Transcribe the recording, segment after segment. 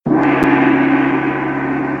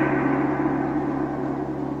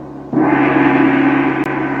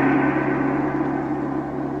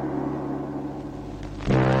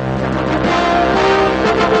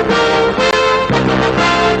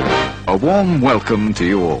warm welcome to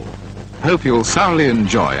you all. Hope you'll thoroughly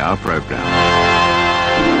enjoy our programme.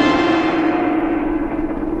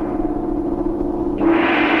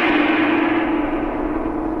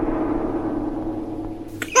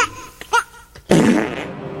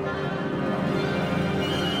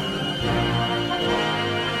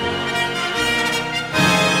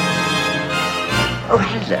 Oh,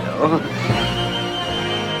 hello.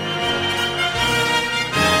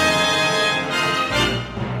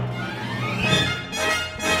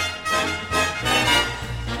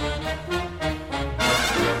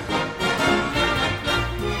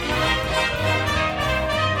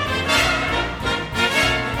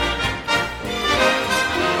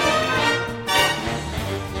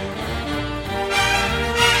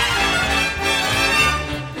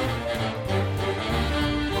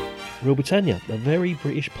 Real Britannia, a very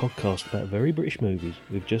British podcast about very British movies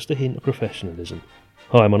with just a hint of professionalism.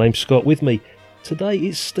 Hi, my name's Scott. With me today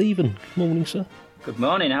is Stephen. Good morning, sir. Good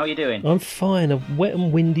morning, how are you doing? I'm fine. A wet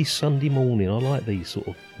and windy Sunday morning. I like these sort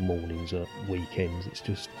of mornings at weekends. It's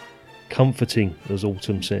just comforting as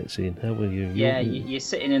autumn sets in. How are you? Yeah, you're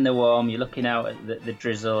sitting in the warm, you're looking out at the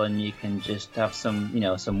drizzle, and you can just have some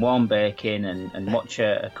warm bacon and watch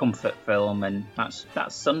a comfort film, and that's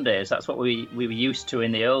Sundays. That's what we were used to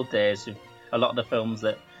in the old days. A lot of the films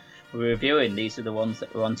that we're reviewing, these are the ones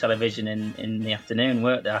that were on television in the afternoon,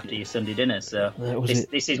 weren't they, after your Sunday dinner? So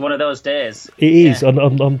this is one of those days. It is.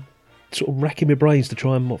 I'm sort of racking my brains to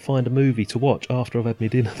try and find a movie to watch after I've had my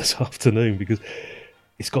dinner this afternoon, because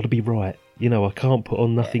it's got to be right. I can't put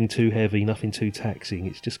on nothing too heavy, nothing too taxing.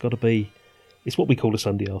 It's just got to be... It's what we call a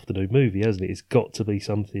Sunday afternoon movie, hasn't it? It's got to be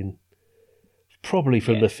something probably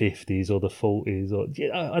from the 50s or the 40s. Or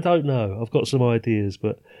I don't know. I've got some ideas,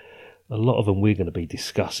 but a lot of them we're going to be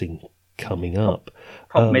discussing coming up.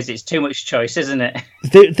 Problem is, it's too much choice, isn't it?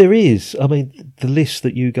 There is. I mean, the list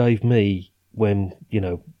that you gave me when,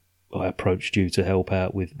 I approached you to help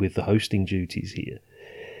out with the hosting duties here,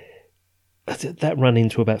 that ran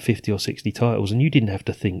into about 50 or 60 titles, and you didn't have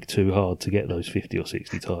to think too hard to get those 50 or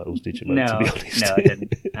 60 titles, did you, mate? No, to be honest. No, I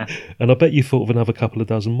didn't. And I bet you thought of another couple of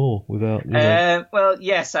dozen more without... Well,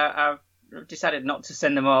 yes, I decided not to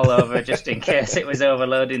send them all over just in case it was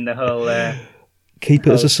overloading the whole... Keep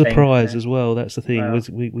it as a surprise as well, that's the thing. Well,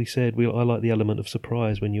 we said I like the element of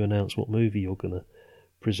surprise when you announce what movie you're going to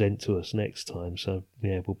present to us next time, so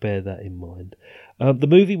yeah, we'll bear that in mind. The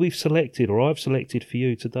movie we've selected, or I've selected for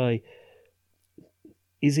you today...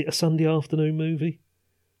 Is it a Sunday afternoon movie?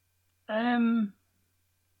 No,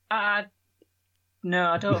 I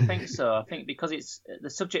don't think so. I think because it's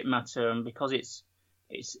the subject matter, and because it's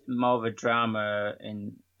more of a drama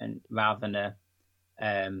and rather than a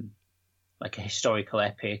like a historical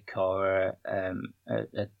epic or a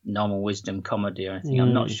normal wisdom comedy or anything.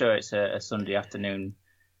 I'm not sure it's a Sunday afternoon.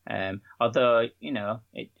 Although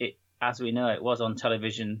it as we know, it was on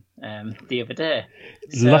television the other day.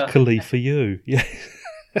 So... Luckily for you, yeah.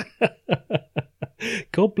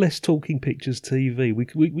 God bless Talking Pictures TV.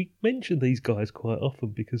 We mention these guys quite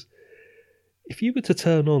often because if you were to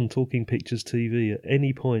turn on Talking Pictures TV at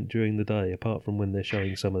any point during the day, apart from when they're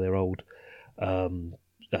showing some of their old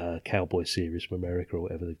cowboy series from America or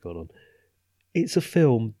whatever they've got on, it's a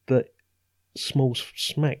film that smalls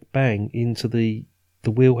smack bang into the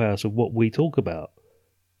wheelhouse of what we talk about.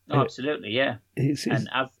 Oh, absolutely, yeah. And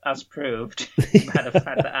as proved by the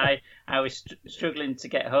fact that I was struggling to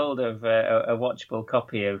get hold of a watchable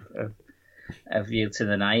copy of Yield to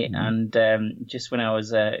the Night, and just when I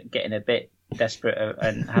was getting a bit desperate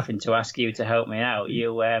and having to ask you to help me out,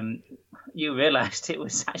 you realised it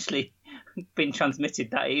was actually being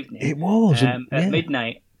transmitted that evening. It was at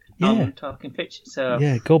midnight. On Talking Pictures. So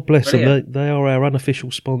yeah, God bless them. They are our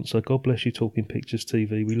unofficial sponsor. God bless you, Talking Pictures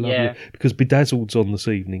TV. We love you. Because Bedazzled's on this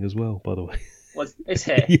evening as well, by the way. Is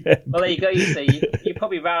it? Yeah. Well, there you go. You see, you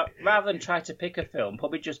probably rather than try to pick a film,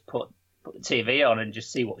 probably just put the TV on and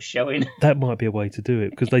just see what's showing. That might be a way to do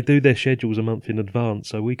it, because they do their schedules a month in advance,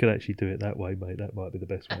 so we could actually do it that way, mate. That might be the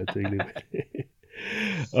best way of dealing with it.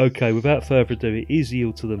 Okay, without further ado, it is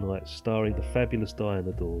Yield to the Night, starring the fabulous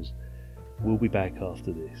Diana Dors. We'll be back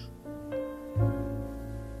after this.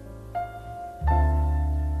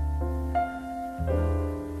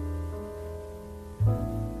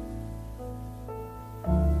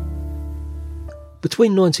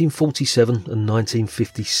 Between 1947 and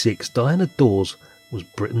 1956, Diana Dors was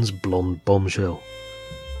Britain's blonde bombshell.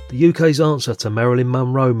 The UK's answer to Marilyn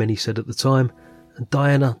Monroe, many said at the time, and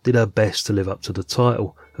Diana did her best to live up to the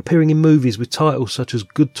title, appearing in movies with titles such as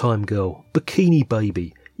Good Time Girl, Bikini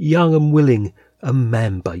Baby, Young and Willing, and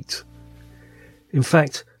Man Bait. In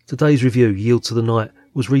fact, today's review, Yield to the Night,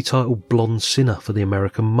 was retitled Blonde Sinner for the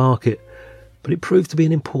American market, but it proved to be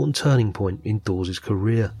an important turning point in Dawes'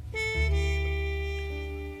 career.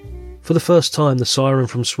 For the first time, the siren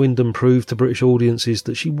from Swindon proved to British audiences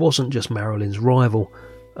that she wasn't just Marilyn's rival,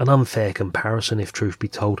 an unfair comparison if truth be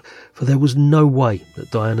told, for there was no way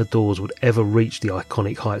that Diana Dawes would ever reach the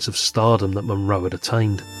iconic heights of stardom that Monroe had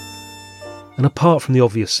attained. And apart from the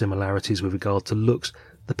obvious similarities with regard to looks,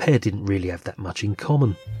 the pair didn't really have that much in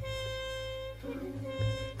common.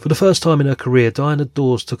 For the first time in her career, Diana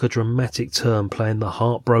Dawes took a dramatic turn playing the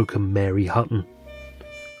heartbroken Mary Hutton,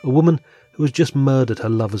 a woman who has just murdered her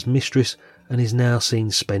lover's mistress and is now seen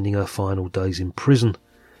spending her final days in prison,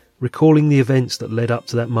 recalling the events that led up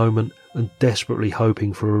to that moment and desperately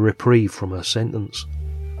hoping for a reprieve from her sentence.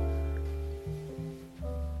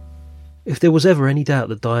 If there was ever any doubt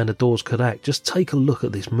that Diana Dawes could act, just take a look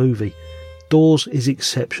at this movie. Dawes is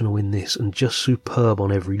exceptional in this and just superb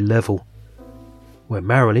on every level. Where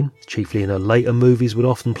Marilyn, chiefly in her later movies, would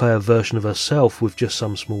often play a version of herself with just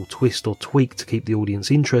some small twist or tweak to keep the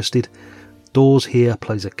audience interested, Dawes here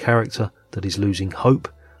plays a character that is losing hope,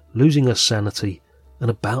 losing her sanity, and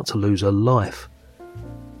about to lose her life.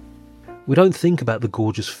 We don't think about the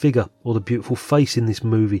gorgeous figure or the beautiful face in this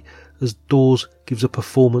movie, as Dawes gives a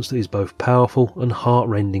performance that is both powerful and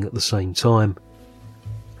heartrending at the same time.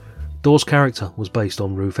 Dawes' character was based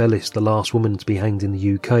on Ruth Ellis, the last woman to be hanged in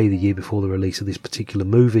the UK the year before the release of this particular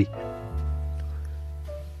movie.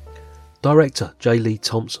 Director J. Lee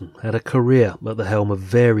Thompson had a career at the helm of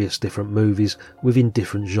various different movies within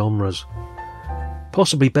different genres.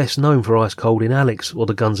 Possibly best known for Ice Cold in Alex or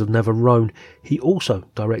The Guns of Navarone, he also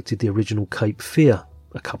directed the original Cape Fear,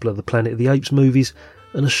 a couple of the Planet of the Apes movies,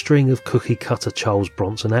 and a string of cookie-cutter Charles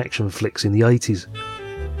Bronson action flicks in the 80s.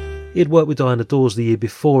 He had worked with Diana Dawes the year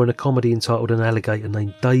before in a comedy entitled An Alligator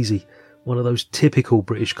Named Daisy, one of those typical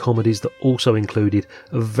British comedies that also included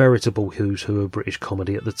a veritable who's who of British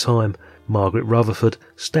comedy at the time: Margaret Rutherford,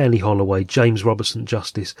 Stanley Holloway, James Robertson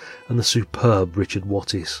Justice, and the superb Richard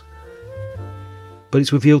Wattis. But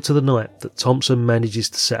it's revealed to the night that Thompson manages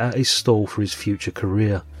to set out his stall for his future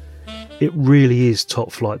career. It really is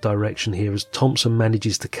top-flight direction here, as Thompson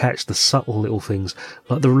manages to catch the subtle little things,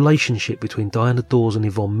 like the relationship between Diana Dawes and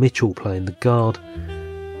Yvonne Mitchell playing the guard.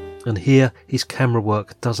 And here, his camera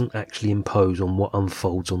work doesn't actually impose on what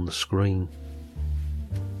unfolds on the screen.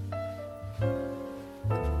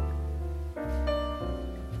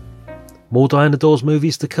 More Diana Dawes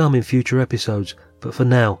movies to come in future episodes, but for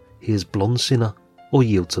now, here's Blonde Sinner or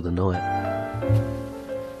Yield to the Night.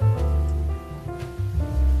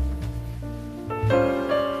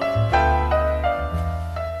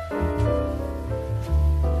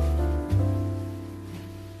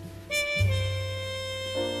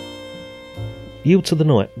 Yield to the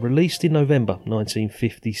Night, released in November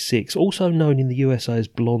 1956, also known in the USA as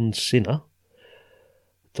Blonde Sinner,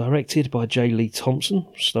 directed by J. Lee Thompson,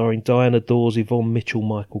 starring Diana Dawes, Yvonne Mitchell,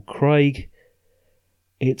 Michael Craig.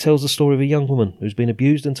 It tells the story of a young woman who's been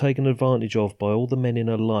abused and taken advantage of by all the men in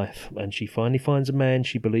her life, and she finally finds a man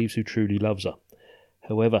she believes who truly loves her.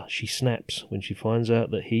 However, she snaps when she finds out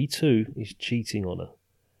that he too is cheating on her.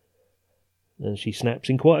 And she snaps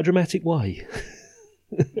in quite a dramatic way.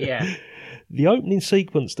 Yeah. The opening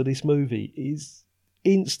sequence to this movie is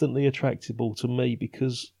instantly attractable to me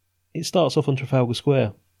because it starts off on Trafalgar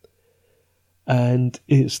Square. And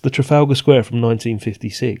it's the Trafalgar Square from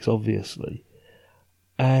 1956, obviously.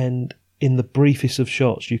 And in the briefest of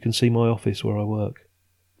shots, you can see my office where I work.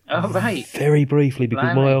 Oh, right. Very briefly,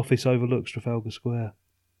 because Blimey. my office overlooks Trafalgar Square.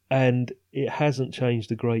 And it hasn't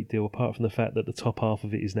changed a great deal, apart from the fact that the top half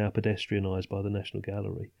of it is now pedestrianised by the National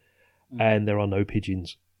Gallery. And there are no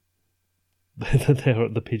pigeons.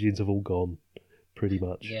 The pigeons have all gone, pretty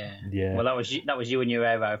much. Yeah. Well, that was you and your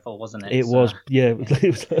air rifle, wasn't it? It was, yeah.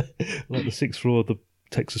 It was like the sixth floor of the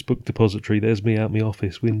Texas Book Depository. There's me out my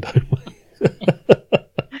office window.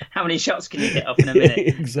 How many shots can you get up in a minute?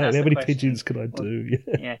 Exactly. That's How many question. pigeons can I do?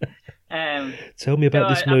 Yeah. Tell me about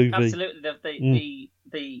this movie. Absolutely.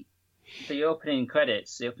 The opening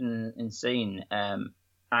credits, the opening scene.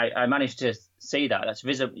 I managed to see that. That's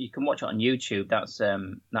visible. You can watch it on YouTube. That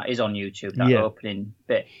is on YouTube. That opening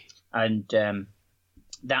bit, and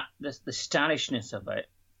that the stylishness of it.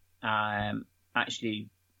 Actually,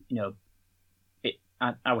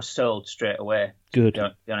 I was sold straight away. Good.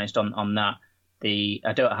 To be honest, on that.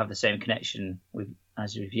 I don't have the same connection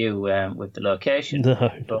as with you with the location. No.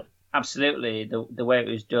 But absolutely, the way it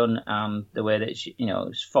was done and the way that she,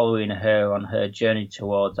 was following her on her journey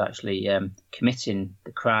towards actually committing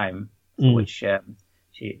the crime for which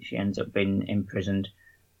she ends up being imprisoned.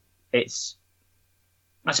 It's,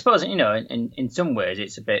 I suppose, in some ways,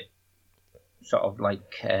 it's a bit sort of like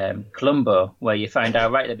Columbo, where you find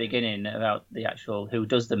out right at the beginning about the actual who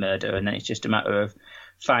does the murder, and then it's just a matter of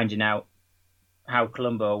finding out how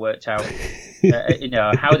Columbo worked out,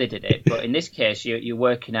 how they did it. But in this case, you're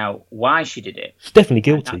working out why she did it. She's definitely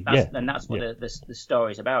guilty, and that's what the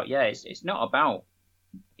story's about. Yeah, it's not about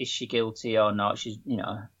is she guilty or not. She's, you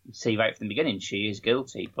see right from the beginning she is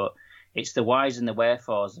guilty, but it's the whys and the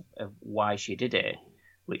wherefores of why she did it,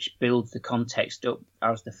 which builds the context up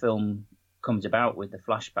as the film comes about with the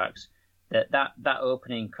flashbacks. That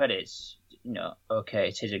opening credits, okay,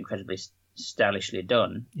 it is incredibly stylishly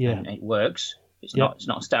done, and it works. It's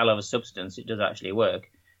not style over substance. It does actually work.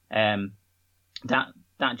 That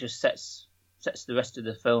just sets the rest of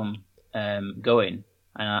the film going,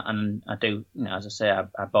 and I do, as I say,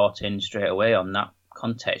 I bought in straight away on that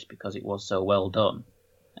context because it was so well done.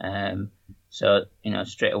 So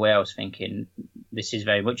straight away I was thinking this is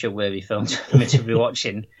very much a worthy film for me to be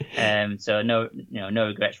watching. So no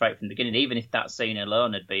regrets right from the beginning. Even if that scene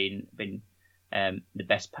alone had been the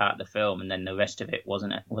best part of the film, and then the rest of it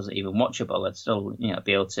wasn't even watchable, I'd still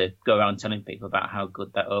be able to go around telling people about how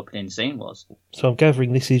good that opening scene was. So I'm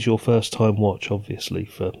gathering this is your first time watch, obviously,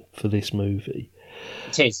 for this movie.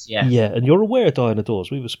 It is, yeah. Yeah, and you're aware of Diana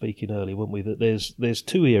Dawes. We were speaking earlier, weren't we, that there's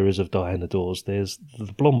two eras of Diana Dawes. There's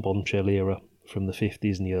the blonde bombshell era from the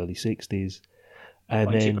 50s and the early 60s,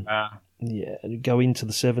 and then go into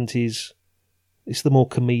the 70s. It's the more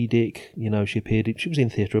comedic, she was in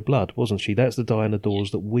Theatre of Blood, wasn't she? That's the Diana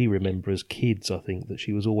Dawes that we remember as kids, I think, that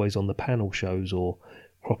she was always on the panel shows or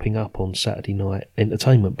cropping up on Saturday night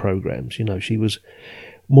entertainment programmes. She was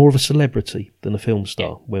more of a celebrity than a film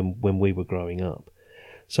star when we were growing up.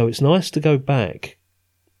 So it's nice to go back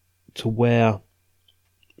to where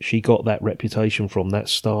she got that reputation from, that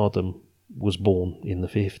stardom was born in the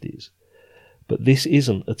 50s. But this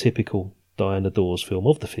isn't a typical Diana Dawes film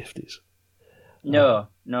of the 50s. No,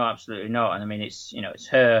 absolutely not. And I mean, it's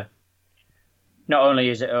her. Not only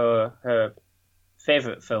is it her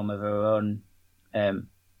favourite film of her own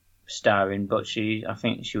starring, but I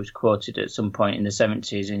think she was quoted at some point in the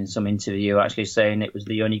 70s in some interview actually saying it was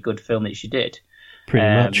the only good film that she did. Pretty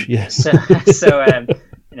much, yeah. So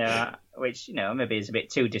which maybe is a bit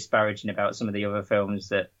too disparaging about some of the other films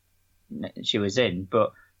that she was in,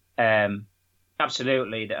 but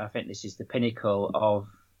absolutely, that I think this is the pinnacle of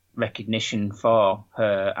recognition for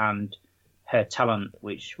her and her talent,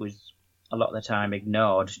 which was a lot of the time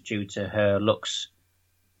ignored due to her looks,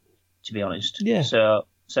 to be honest. Yeah.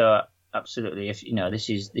 So absolutely, if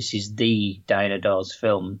this is the Diana Dawes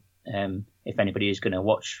film. If anybody is going to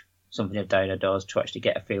watch something of Diana Dawes, to actually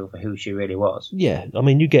get a feel for who she really was. Yeah, I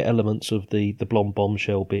mean, you get elements of the blonde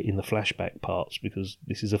bombshell bit in the flashback parts, because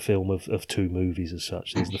this is a film of two movies as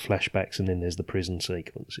such. There's the flashbacks and then there's the prison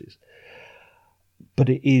sequences. But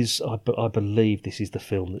it is, I believe this is the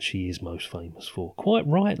film that she is most famous for. Quite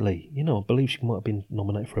rightly. I believe she might have been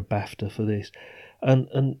nominated for a BAFTA for this.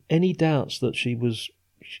 And any doubts that she was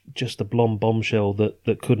just a blonde bombshell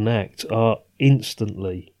that couldn't act are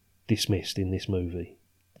instantly dismissed in this movie.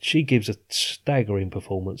 She gives a staggering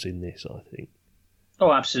performance in this, I think.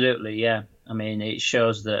 Oh, absolutely, yeah. I mean, it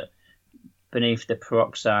shows that beneath the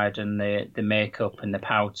peroxide and the makeup and the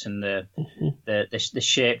pout and the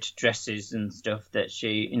shaped dresses and stuff, that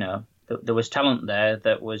she, there was talent there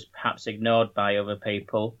that was perhaps ignored by other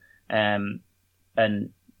people, and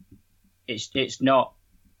it's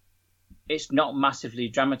not massively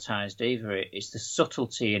dramatised either. It's the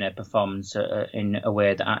subtlety in her performance in a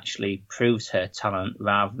way that actually proves her talent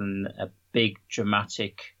rather than a big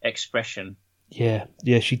dramatic expression. Yeah,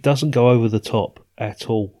 she doesn't go over the top at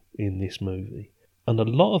all in this movie. And a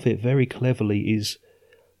lot of it, very cleverly, is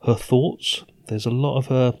her thoughts. There's a lot of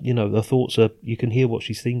her, her thoughts are, you can hear what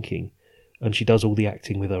she's thinking, and she does all the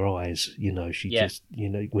acting with her eyes. Just,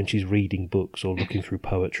 when she's reading books or looking through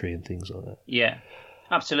poetry and things like that. Yeah.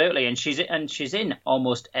 Absolutely, and she's in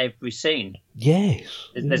almost every scene. Yes.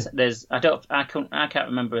 There's I can't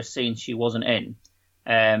remember a scene she wasn't in.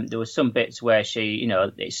 There were some bits where she,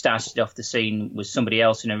 it started off the scene with somebody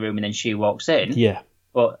else in a room and then she walks in. Yeah.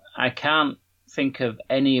 But I can't think of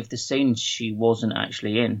any of the scenes she wasn't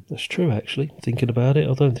actually in. That's true, actually. Thinking about it,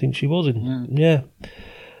 I don't think she was in. Yeah.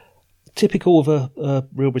 Typical of a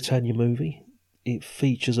Real Britannia movie. It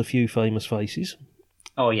features a few famous faces.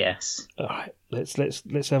 Oh yes. All right, let's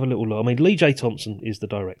have a little look. I mean, Lee J. Thompson is the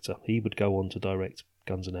director. He would go on to direct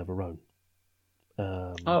Guns N' Navarone.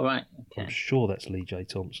 Oh right, okay. I'm sure that's Lee J.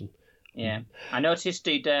 Thompson. Yeah, I noticed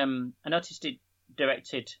he'd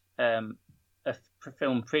directed a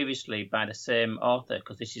film previously by the same author,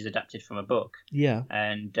 because this is adapted from a book. Yeah.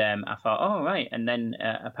 And I thought, oh right, and then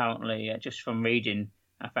apparently just from reading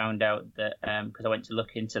I found out that because I went to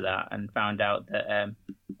look into that and found out that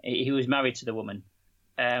he was married to the woman.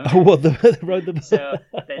 What they wrote them? So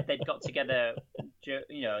they'd got together,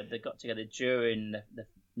 they got together during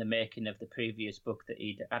the making of the previous book that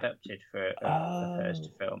he'd adapted for the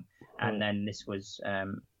first film, and then this was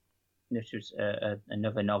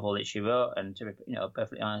another novel that she wrote. And to be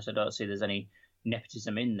perfectly honest, I don't see there's any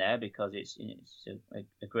nepotism in there because it's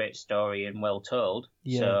a great story and well told.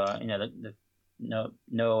 Yeah. So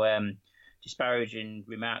no disparaging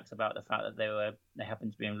remarks about the fact that they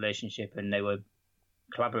happened to be in a relationship and they were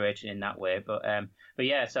collaborating in that way. But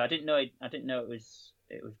yeah, so I didn't know it was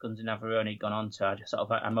Guns Navarone gone on to.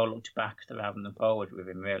 I more looked back rather than forward with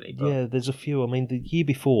him, really. But... Yeah, there's a few. I mean, the year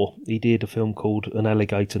before he did a film called An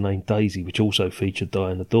Alligator Named Daisy, which also featured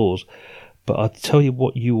Diana Dors. But I'll tell you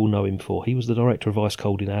what you will know him for. He was the director of Ice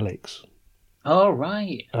Cold in Alex. Oh,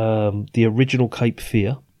 right. The original Cape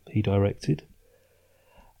Fear he directed.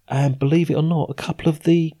 And believe it or not, a couple of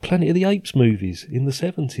the Planet of the Apes movies in the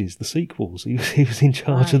 70s, the sequels, he was in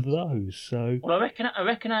charge of those. So, well, I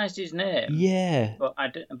recognised his name. Yeah, but I,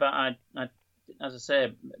 as I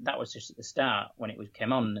say, that was just at the start when it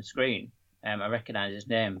came on the screen. I recognised his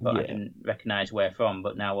name, but I didn't recognise where from.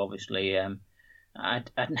 But now, obviously, now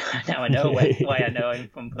I know why I know him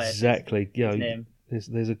from places. Exactly.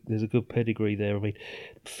 There's a good pedigree there. I mean,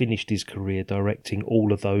 finished his career directing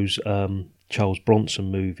all of those Charles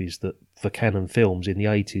Bronson movies that for Cannon Films in the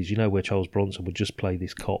 80s, where Charles Bronson would just play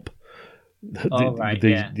this cop.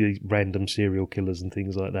 These random serial killers and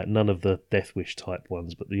things like that. None of the Death Wish type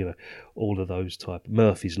ones, but all of those type,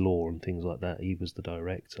 Murphy's Law and things like that. He was the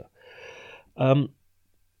director.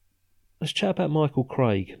 Let's chat about Michael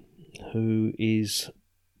Craig, who is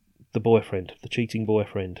the boyfriend, the cheating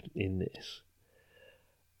boyfriend in this.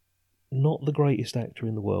 Not the greatest actor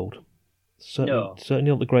in the world. Certainly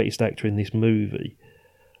not the greatest actor in this movie.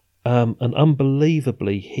 And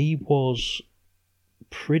unbelievably, he was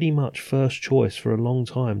pretty much first choice for a long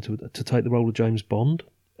time to take the role of James Bond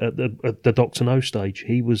at the Dr. No stage.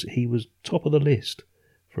 He was top of the list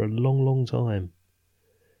for a long, long time.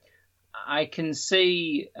 I can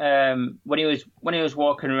see when he was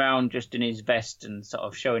walking around just in his vest and sort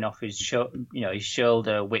of showing off his his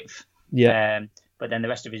shoulder width. Yeah. But then the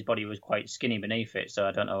rest of his body was quite skinny beneath it, so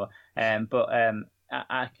I don't know.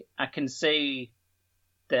 I can see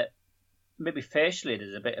that maybe facially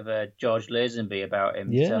there's a bit of a George Lazenby about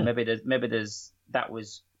him. Yeah. So maybe that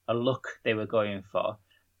was a look they were going for.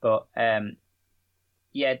 But talent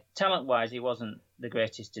wise, he wasn't the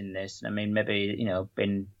greatest in this. I mean, maybe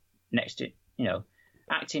been next to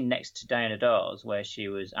acting next to Diana Dors, where she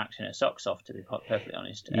was acting her socks off, to be perfectly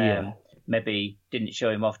honest. Maybe didn't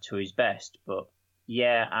show him off to his best, but.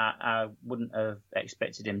 Yeah, I wouldn't have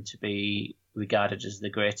expected him to be regarded as the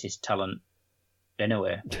greatest talent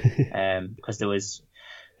anyway, because there was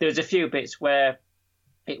a few bits where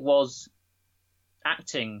it was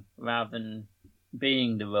acting rather than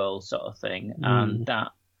being the role sort of thing, and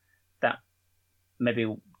that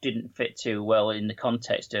maybe didn't fit too well in the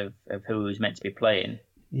context of who he was meant to be playing.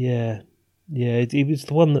 Yeah, it was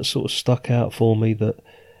the one that sort of stuck out for me that,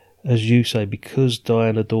 as you say, because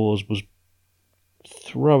Diana Dors was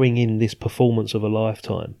throwing in this performance of a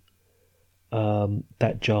lifetime,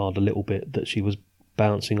 that jarred a little bit, that she was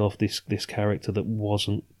bouncing off this character that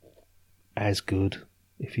wasn't as good,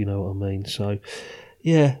 if you know what I mean. So,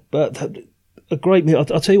 yeah, but a great movie. I'll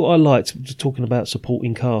tell you what I liked, just talking about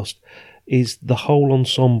supporting cast, is the whole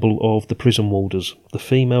ensemble of the prison warders, the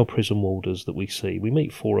female prison warders that we see. We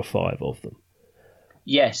meet 4 or 5 of them.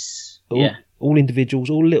 Yes, all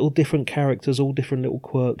individuals, all little different characters, all different little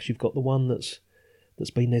quirks. You've got the one that's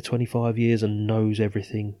been there 25 years and knows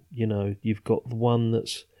everything. You've got the one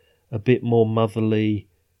that's a bit more motherly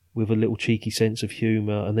with a little cheeky sense of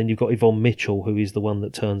humour, and then you've got Yvonne Mitchell, who is the one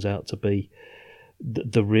that turns out to be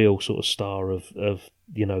the real sort of star of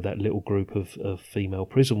that little group of female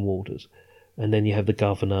prison warders. And then you have the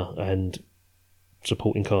governor and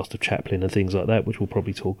supporting cast of Chaplin and things like that, which we'll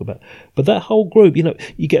probably talk about. But that whole group,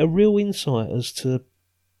 you get a real insight as to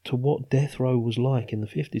what death row was like in the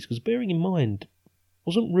 50s, because bearing in mind,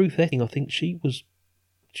 wasn't Ruth Etting, I think she was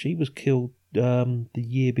killed the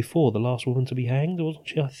year before, the last woman to be hanged, wasn't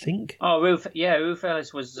she, I think? Oh, Ruth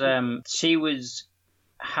Ellis was, she was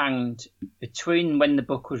hanged between when the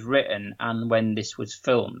book was written and when this was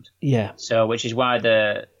filmed. Yeah. So, which is why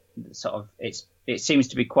it seems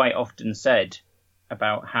to be quite often said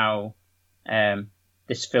about how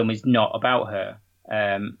this film is not about her.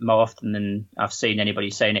 more often than I've seen anybody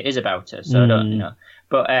saying it is about her. So I don't,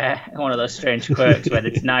 But one of those strange quirks where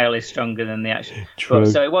the denial is stronger than the actual. True.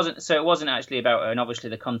 But, so it wasn't actually about her, and obviously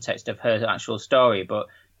the context of her actual story, but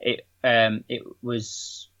it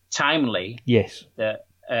was timely. Yes. That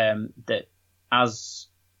as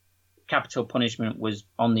capital punishment was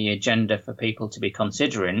on the agenda for people to be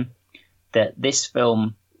considering, that this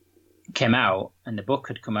film came out and the book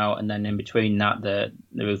had come out, and then in between that the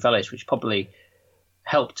Ruth Ellis, which probably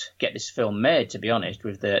helped get this film made, to be honest,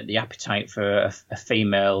 with the appetite for a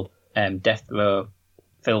female death row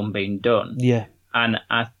film being done. Yeah. And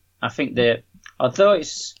I think that although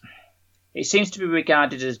it seems to be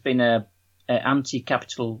regarded as being a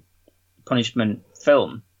anti-capital punishment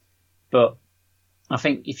film, but I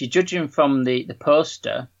think if you're judging from the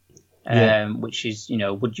poster, which is,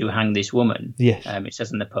 would you hang this woman? Yes. It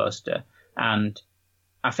says in the poster, and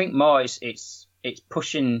I think more it's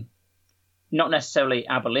pushing not necessarily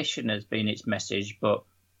abolition as being its message, but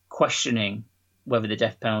questioning whether the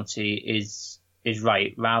death penalty is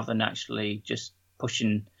right, rather than actually just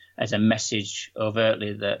pushing as a message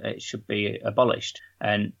overtly that it should be abolished.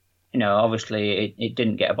 And obviously it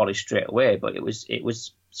didn't get abolished straight away, but it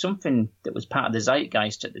was something that was part of the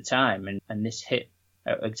zeitgeist at the time, and this hit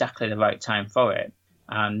at exactly the right time for it.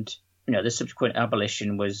 And the subsequent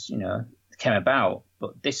abolition was came about,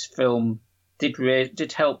 but this film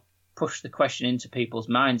did help push the question into people's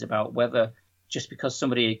minds about whether, just because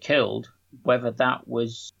somebody had killed, whether that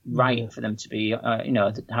was right for them to be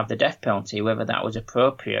to have the death penalty, whether that was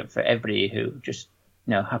appropriate for everybody who just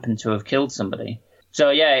happened to have killed somebody. So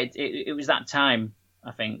it was that time,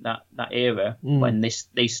 I think, that era when this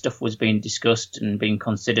stuff was being discussed and being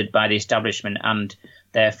considered by the establishment, and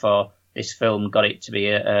therefore this film got it to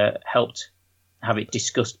be helped have it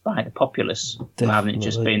discussed by the populace, rather than it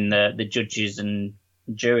just being the judges and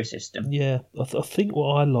jury system. Yeah, I think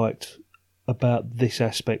what I liked about this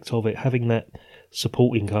aspect of it, having that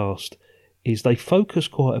supporting cast, is they focus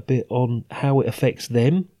quite a bit on how it affects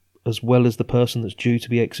them as well as the person that's due to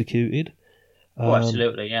be executed.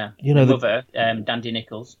 Absolutely, yeah. The mother, Dandy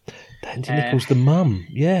Nichols. Dandy Nichols, the mum,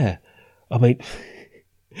 yeah. I mean,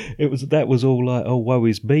 that was all like, oh, woe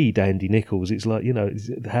is me, Dandy Nichols. It's like,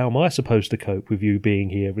 how am I supposed to cope with you being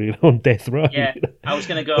here on death row? Yeah, I was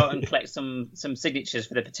going to go out and collect some signatures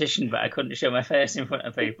for the petition, but I couldn't show my face in front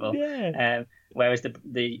of people. Yeah. Whereas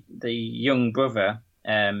the young brother,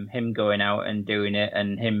 him going out and doing it,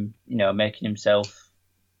 and him, making himself,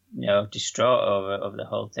 distraught over the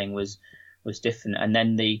whole thing was different. And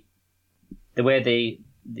then the way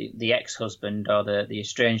the ex-husband or the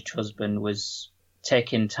estranged husband was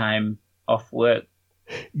taking time off work,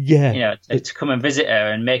 to come and visit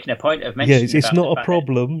her and making a point of mentioning. Yeah, it's not a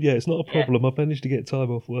problem. It's not a problem. I've managed to get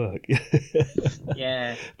time off work.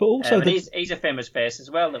 Yeah, but also he's a famous face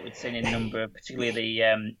as well that we'd seen in a number of, particularly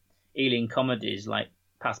the Ealing comedies like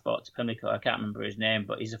Passport to Pimlico. I can't remember his name,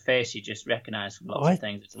 but he's a face you just recognise from lots of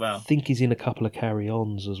things as well. I think he's in a couple of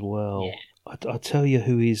carry-ons as well. Yeah. I'll tell you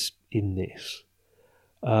who is in this.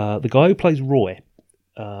 The guy who plays Roy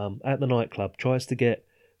at the nightclub tries to get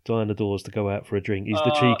Diana Dawes to go out for a drink. He's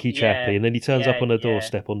the cheeky chappie, and then he turns up on her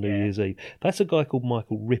doorstep on New Year's Eve. That's a guy called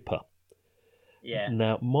Michael Ripper. Yeah.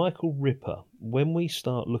 Now, Michael Ripper, when we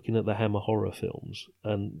start looking at the Hammer horror films,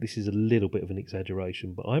 and this is a little bit of an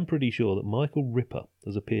exaggeration, but I'm pretty sure that Michael Ripper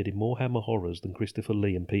has appeared in more Hammer horrors than Christopher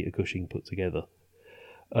Lee and Peter Cushing put together.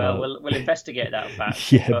 Well, we'll investigate that fact.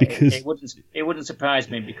 Yeah, because it wouldn't surprise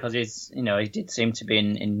me, because he did seem to be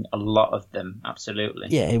in a lot of them. Absolutely.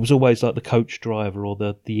 Yeah, it was always like the coach driver or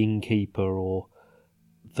the innkeeper or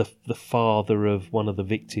the father of one of the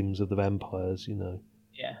victims of the vampires.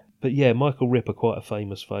 Yeah. But yeah, Michael Ripper, quite a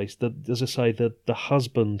famous face. As I say, the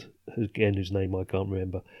husband, again, whose name I can't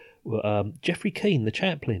remember, Jeffrey Keane, the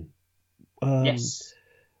chaplain. Yes.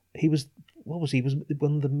 He was. What was he? He was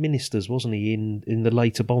one of the ministers, wasn't he, in the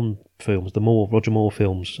later Bond films, the Roger Moore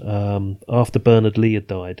films, after Bernard Lee had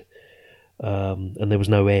died, and there was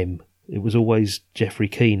no M. It was always Jeffrey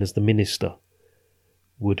Keane as the minister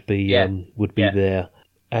would be there,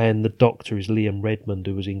 and the Doctor is Liam Redmond,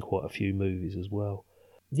 who was in quite a few movies as well.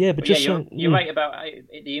 Yeah, but you're right about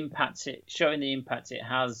the impact showing the impact it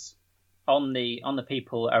has on the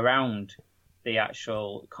people around the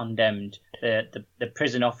actual condemned, the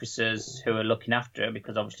prison officers who are looking after her,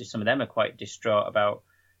 because obviously some of them are quite distraught about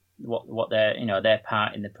what their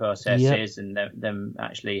part in the process is, and them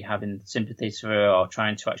actually having sympathies for her or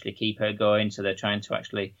trying to actually keep her going. So they're trying to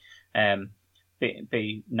actually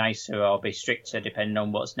be nicer or be stricter depending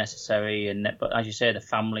on what's necessary. But as you say, the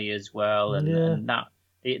family as well, and that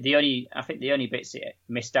the only bits it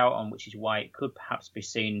missed out on, which is why it could perhaps be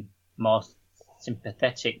seen more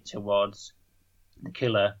sympathetic towards the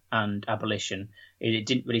killer and abolition. It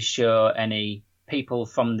didn't really show any people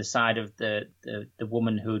from the side of the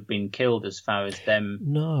woman who'd been killed as far as them.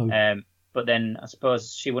 No. But then I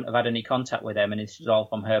suppose she wouldn't have had any contact with them, and this was all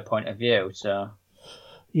from her point of view. So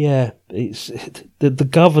yeah, the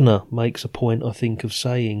governor makes a point, I think, of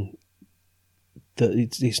saying that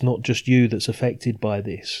it's not just you that's affected by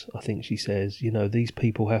this. I think she says, these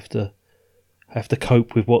people have to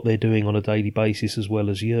cope with what they're doing on a daily basis as well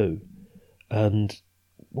as you. And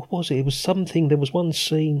what was it? It was something. There was one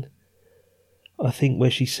scene, I think,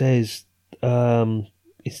 where she says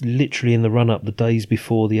it's literally in the run-up, the days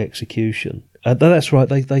before the execution. That's right.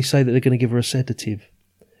 They say that they're going to give her a sedative,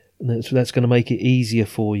 and that's going to make it easier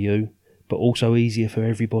for you, but also easier for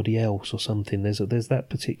everybody else, or something. There's that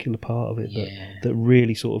particular part of it that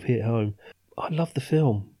really sort of hit home. I love the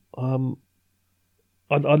film.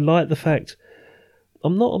 I like the fact.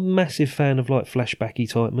 I'm not a massive fan of like flashbacky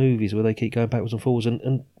type movies where they keep going backwards and forwards,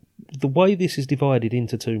 and the way this is divided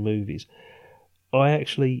into two movies, I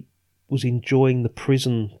actually was enjoying the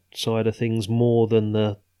prison side of things more than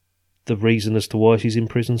the reason as to why she's in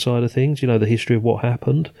prison side of things, the history of what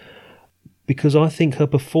happened. Because I think her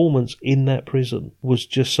performance in that prison was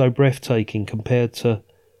just so breathtaking compared to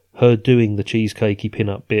her doing the cheesecakey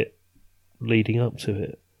pin-up bit leading up to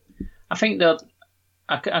it. I think that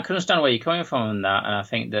I can understand where you're coming from on that, and I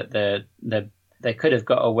think that they could have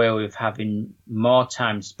got away with having more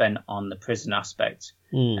time spent on the prison aspect.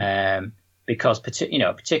 Because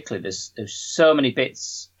particularly there's so many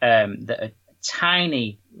bits that are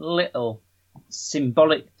tiny little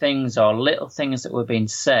symbolic things or little things that were being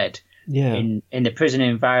said in the prison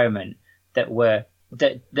environment that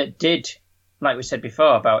did, like we said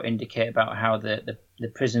before, indicate about how the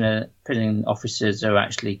prison officers are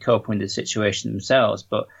actually coping with the situation themselves.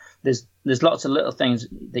 But there's lots of little things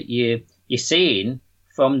that you're seeing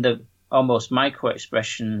from the almost micro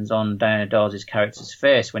expressions on Diana Dawes' character's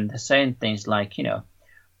face when they're saying things like,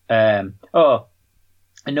 another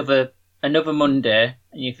Monday,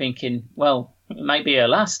 and you're thinking, well, it might be her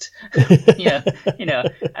last, and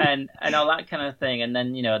all that kind of thing. And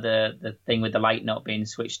then, the thing with the light not being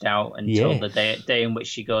switched out until the day in which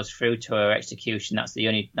she goes through to her execution. That's the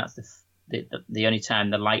only time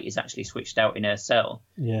the light is actually switched out in her cell.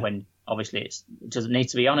 Yeah. When obviously it doesn't need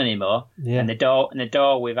to be on anymore. Yeah. And the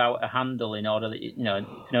door without a handle in order that it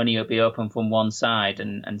can only be open from one side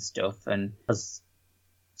and stuff. And because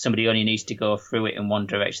somebody only needs to go through it in one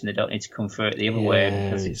direction, they don't need to come through it the other way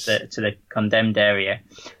because it's to the condemned area.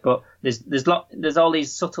 But there's all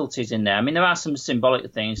these subtleties in there. I mean, there are some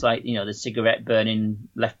symbolic things like the cigarette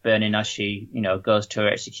left burning as she goes to her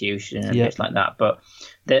execution and bits like that. But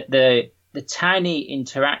the tiny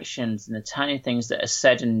interactions and the tiny things that are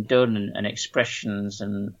said and done and expressions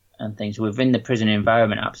and things within the prison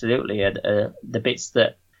environment absolutely are the bits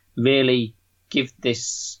that really give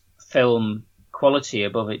this film quality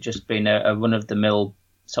above it just being a run-of-the-mill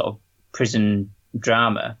sort of prison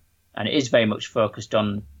drama. And it is very much focused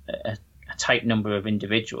on a tight number of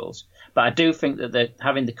individuals. But I do think that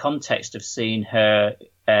having the context of seeing her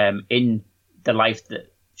in the life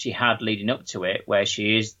that she had leading up to it, where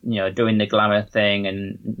she is, doing the glamour thing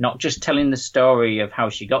and not just telling the story of how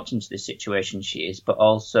she got into the situation she is, but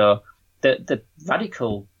also the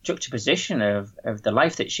radical juxtaposition of the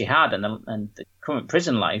life that she had and the current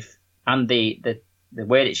prison life, and the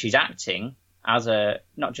way that she's acting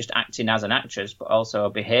not just acting as an actress, but also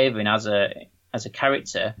behaving as a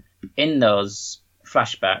character in those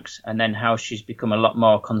flashbacks, and then how she's become a lot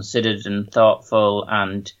more considered and thoughtful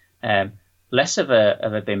and less of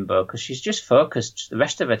a bimbo, because she's just focused the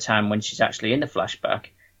rest of her time when she's actually in the flashback.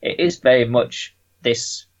 It is very much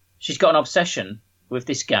this. She's got an obsession with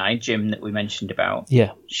this guy, Jim, that we mentioned about.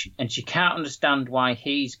 Yeah. And she can't understand why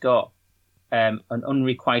he's got an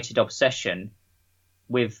unrequited obsession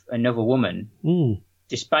with another woman,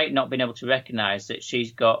 despite not being able to recognise that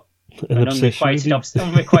she's got an unrequited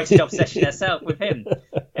obsession herself with him,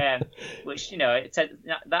 which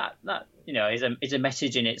that is a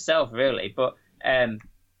message in itself, really. But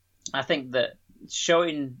I think that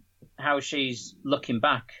showing how she's looking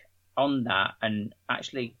back on that and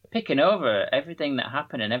actually picking over everything that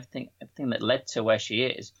happened and everything that led to where she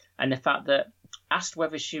is, and the fact that asked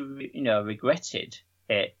whether she regretted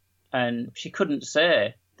it, and she couldn't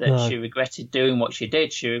say that she regretted doing what she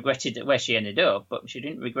did. She regretted where she ended up, but she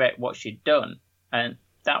didn't regret what she'd done. And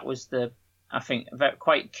that was I think,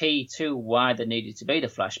 quite key to why there needed to be the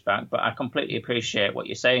flashback. But I completely appreciate what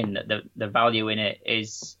you're saying, that the value in it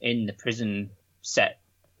is in the prison set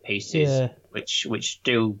pieces, which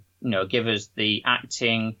do give us the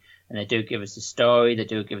acting and they do give us the story, they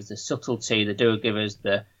do give us the subtlety, they do give us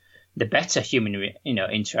the better human,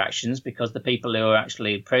 interactions, because the people who are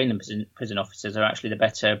actually playing the prison officers are actually the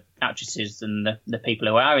better actresses than the people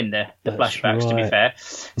who are in the flashbacks. Right. To be fair,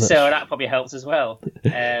 so that probably helps as well.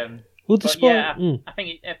 Well, despite, I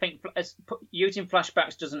think using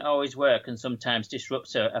flashbacks doesn't always work, and sometimes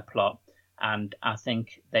disrupts a plot. And I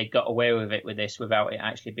think they got away with it with this without it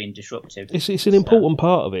actually being disruptive. It's an important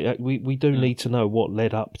part of it. We do need to know what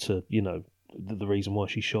led up to the reason why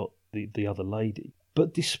she shot the other lady.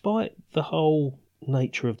 But despite the whole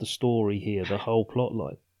nature of the story here, the whole plot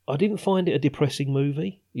line, I didn't find it a depressing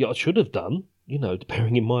movie. Yeah, I should have done,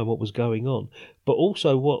 bearing in mind what was going on. But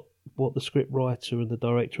also what the script writer and the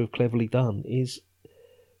director have cleverly done is,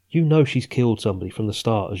 she's killed somebody from the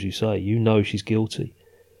start, as you say. She's guilty.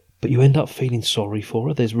 But you end up feeling sorry for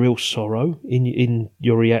her. There's real sorrow in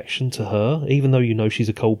your reaction to her, even though she's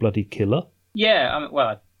a cold-blooded killer. Yeah,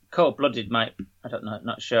 cold-blooded might, I don't know,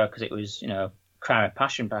 not sure, because it was, crime of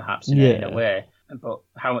passion, perhaps, in a way. But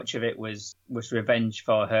how much of it was revenge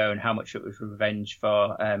for her, and how much of it was revenge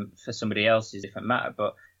for somebody else is a different matter.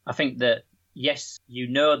 But I think that, yes,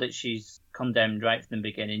 that she's condemned right from the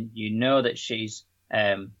beginning. That she's...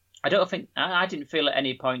 I didn't feel at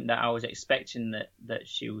any point that I was expecting that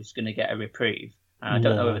she was going to get a reprieve. I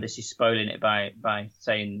don't know whether this is spoiling it by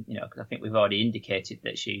saying, because I think we've already indicated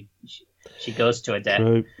that she goes to her death.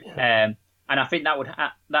 True. And I think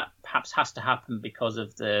that perhaps has to happen because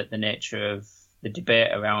of the nature of the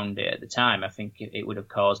debate around it at the time. I think it would have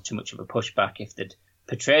caused too much of a pushback if they'd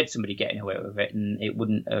portrayed somebody getting away with it, and it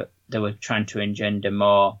wouldn't. They were trying to engender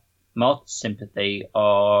more sympathy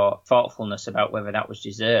or thoughtfulness about whether that was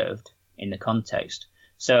deserved in the context.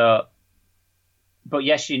 So, but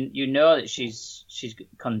yes, that she's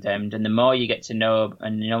condemned, and the more you get to know,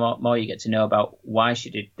 and more you get to know about why she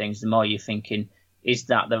did things, the more you're thinking, is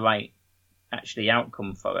that the right actually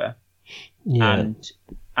outcome for her? Yeah. And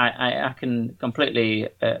I can completely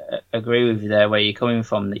agree with you there, where you're coming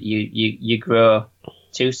from, that you grow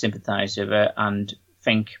to sympathise with her and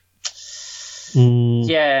think,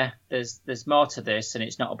 yeah, there's more to this, and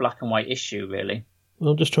it's not a black and white issue, really.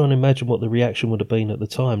 Well, I'm just trying to imagine what the reaction would have been at the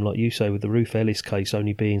time, like you say, with the Ruth Ellis case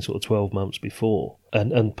only being sort of 12 months before,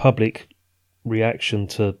 and public reaction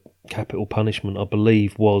to capital punishment, I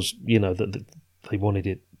believe, was that they wanted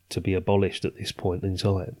it to be abolished at this point in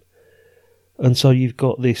time. And so you've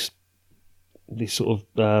got this sort of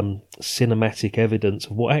cinematic evidence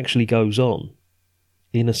of what actually goes on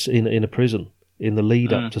in a prison in the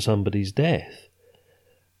lead up to somebody's death,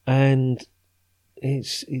 and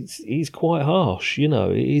it's quite harsh. It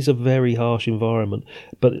is a very harsh environment.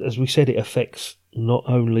 But as we said, it affects not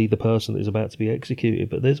only the person that is about to be executed,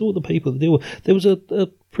 but there's all the people that deal with. There was a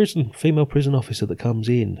female prison officer that comes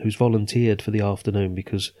in who's volunteered for the afternoon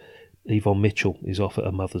because Yvonne Mitchell is off at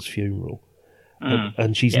her mother's funeral,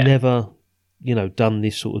 and she's never, done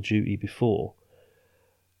this sort of duty before.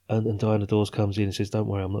 And Diana Dawes comes in and says, "Don't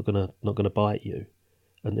worry, I'm not gonna bite you."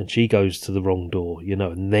 And then she goes to the wrong door,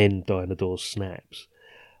 and then Diana Dawes snaps.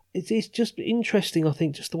 It's just interesting, I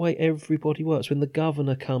think, just the way everybody works. When the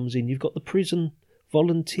governor comes in, you've got the prison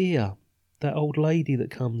volunteer, that old lady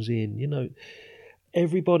that comes in,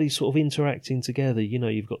 everybody's sort of interacting together.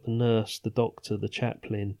 You've got the nurse, the doctor, the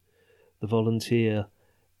chaplain, the volunteer,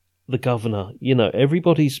 the governor.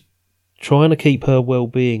 Everybody's trying to keep her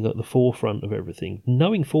well-being at the forefront of everything,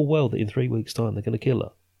 knowing full well that in 3 weeks' time they're going to kill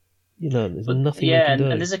her. There's nothing they can do.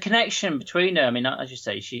 And there's a connection between her. I mean, as you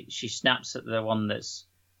say, she snaps at the one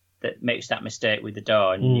that makes that mistake with the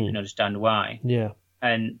door, and you can understand why. Yeah.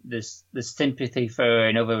 And there's sympathy for her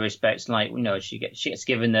in other respects, like she gets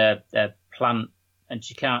given a plant, and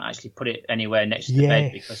she can't actually put it anywhere next to the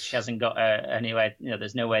bed because she hasn't got anywhere.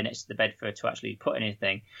 There's nowhere next to the bed for her to actually put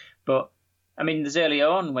anything. But I mean, there's early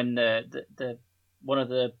on when the one of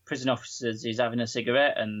the prison officers is having a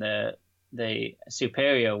cigarette, and the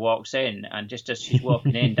superior walks in, and just as she's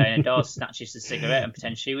walking in, Diana Dawes snatches the cigarette and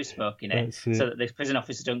pretends she was smoking it, so that the prison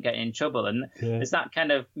officers don't get in trouble. And there's that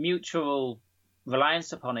kind of mutual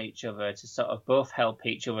reliance upon each other to sort of both help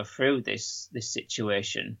each other through this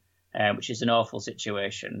situation, which is an awful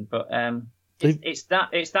situation. But it's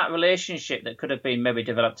that relationship that could have been maybe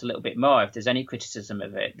developed a little bit more if there's any criticism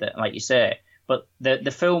of it, that, like you say. But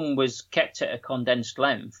the film was kept at a condensed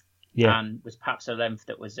length, and was perhaps a length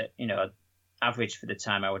that was average for the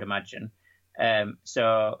time, I would imagine.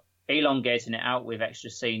 So elongating it out with extra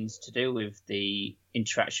scenes to do with the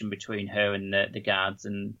interaction between her and the guards,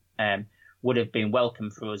 and would have been welcome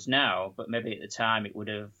for us now, but maybe at the time it would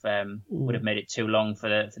have made it too long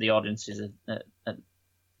for the audiences of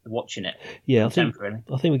watching it. Yeah, I think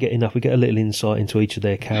we get enough. We get a little insight into each of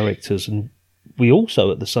their characters, and we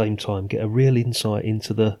also, at the same time, get a real insight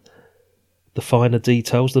into the finer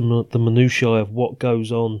details, the minutiae of what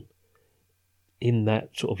goes on in that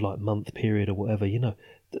sort of like month period or whatever. You know,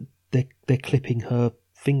 they're clipping her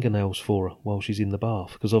fingernails for her while she's in the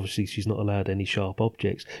bath, because obviously she's not allowed any sharp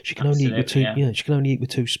objects. She can only eat with two. Yeah, she can only eat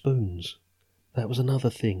with 2 spoons. That was another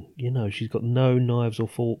thing. You know, she's got no knives or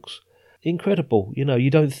forks. Incredible. You know, you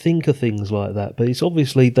don't think of things like that, but it's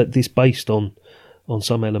obviously that this based on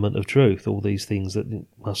some element of truth. All these things that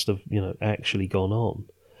must have, you know, actually gone on.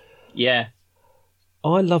 Yeah,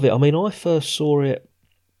 I love it. I mean, I first saw it.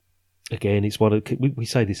 Again, it's one of we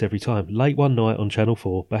say this every time. Late one night on Channel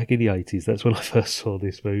 4 back in the 80s. That's when I first saw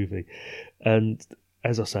this movie, and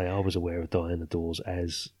as I say, I was aware of Diana Dors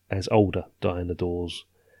as older Diana Dors.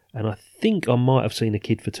 And I think I might have seen A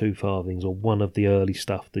Kid for Two Farthings, or one of the early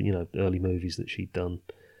stuff that, you know, early movies that she'd done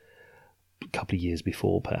a couple of years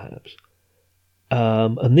before, perhaps.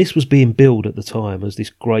 And this was being billed at the time as this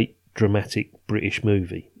great dramatic British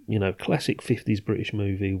movie, you know, classic 50s British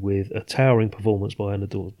movie with a towering performance by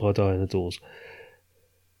Diana Dors.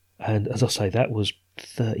 And as I say, that was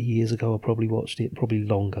 30 years ago I probably watched it, probably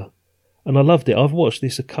longer. And I loved it. I've watched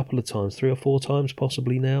this a couple of times, 3 or 4 times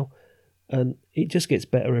possibly now. And it just gets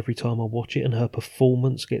better every time I watch it, and her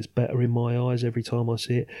performance gets better in my eyes every time I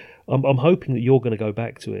see it. I'm hoping that you're going to go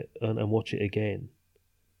back to it and watch it again.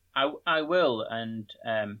 I will, and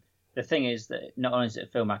the thing is that not only is it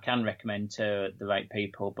a film I can recommend to the right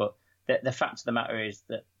people, but the fact of the matter is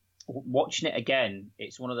that watching it again,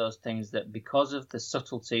 it's one of those things that because of the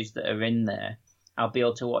subtleties that are in there, I'll be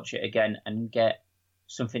able to watch it again and get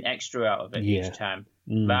something extra out of it each time.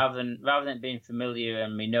 Rather than being familiar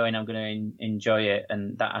and me knowing I'm going to enjoy it,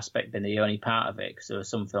 and that aspect being the only part of it, because there are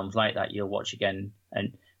some films like that you'll watch again,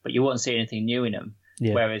 but you won't see anything new in them.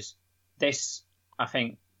 Yeah. Whereas this, I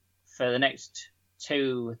think, for the next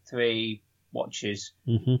 2-3 watches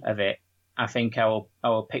of it, I think I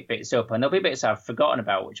will pick bits up, and there'll be bits I've forgotten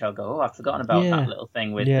about, which I'll go, I've forgotten about that little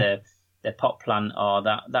thing with the pot plant, or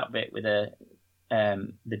that bit with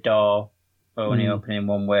the door only opening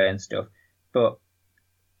one way and stuff. But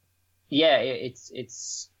yeah,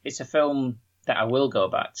 it's a film that I will go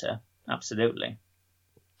back to, absolutely.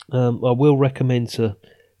 I will recommend to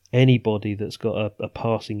anybody that's got a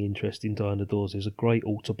passing interest in Diana Dors, there's a great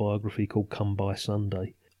autobiography called Come By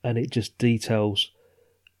Sunday, and it just details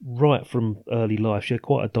right from early life. She had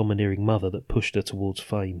quite a domineering mother that pushed her towards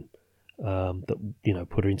fame, that, you know,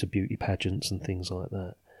 put her into beauty pageants and things like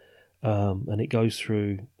that. And it goes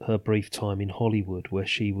through her brief time in Hollywood, where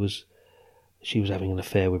she was having an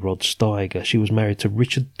affair with Rod Steiger. She was married to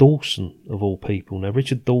Richard Dawson, of all people. Now,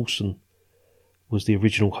 Richard Dawson was the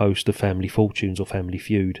original host of Family Fortunes or Family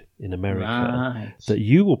Feud in America, right, that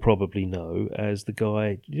you will probably know as the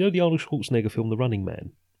guy, you know the Arnold Schwarzenegger film The Running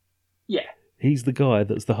Man? Yeah. He's the guy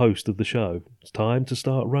that's the host of the show. It's time to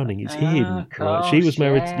start running. It's him. Course, right? She was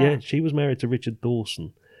married. She was married to Richard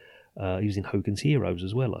Dawson. He was in Hogan's Heroes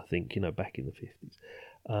as well, I think, you know, back in the 50s.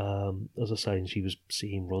 As I say, and she was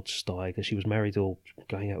seeing Rod Steiger. She was married or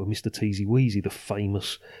going out with Mr. Teasy Weezy, the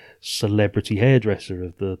famous celebrity hairdresser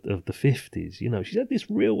of the 50s. You know, she's had this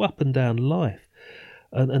real up and down life.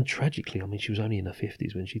 And tragically, I mean, she was only in her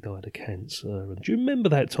 50s when she died of cancer. And do you remember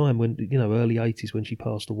that time when, you know, early 80s when she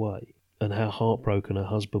passed away? And how heartbroken her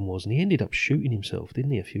husband was. And he ended up shooting himself,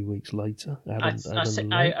 didn't he, a few weeks later?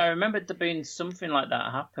 I remember there being something like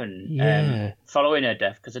that happen following her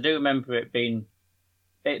death, because I do remember it being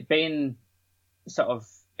sort of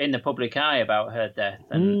in the public eye about her death,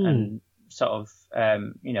 and sort of,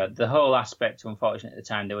 you know, the whole aspect, unfortunately, at the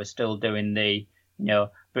time, they were still doing the, you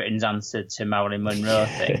know, Britain's answer to Marilyn Monroe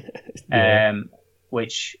thing.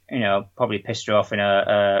 Which, you know, probably pissed her off in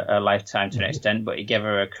a lifetime to an extent, but it gave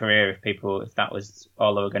her a career if that was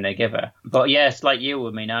all they were going to give her. But yes, like you,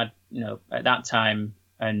 I mean, you know, at that time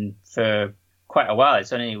and for quite a while,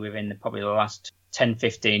 it's only within probably the last 10,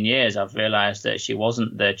 15 years, I've realised that she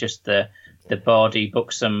wasn't just the bawdy,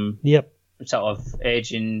 buxom, sort of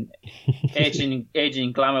aging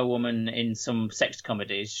glamour woman in some sex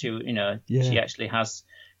comedies. She, you know, she actually has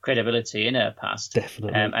credibility in her past,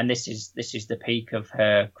 definitely, and this is the peak of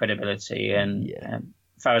her credibility. And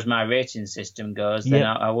as far as my rating system goes, then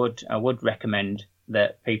I would recommend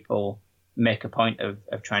that people make a point of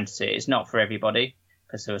trying to see it. It's not for everybody,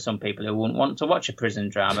 because there are some people who wouldn't want to watch a prison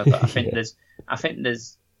drama, but I think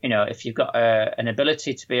there's you know, if you've got an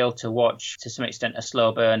ability to be able to watch to some extent a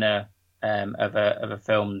slow burner of a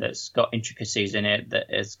film that's got intricacies in it,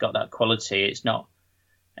 that has got that quality, it's not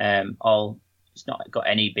all it's not got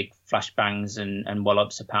any big flashbangs and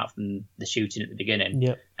wallops apart from the shooting at the beginning.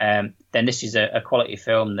 Yep. Then this is a quality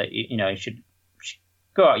film that you should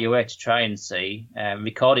go out your way to try and see.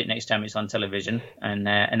 Record it next time it's on television and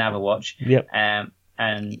have a watch. Yep.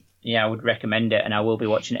 And yeah, I would recommend it, and I will be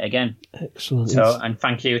watching it again. Excellent. So, and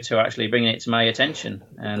thank you to actually bringing it to my attention.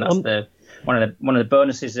 And that's one of the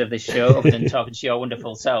bonuses of this show, other than talking to your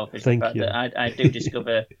wonderful self, is the fact that I do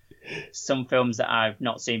discover some films that I've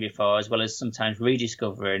not seen before, as well as sometimes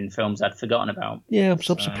rediscovering films I'd forgotten about. Yeah, I'm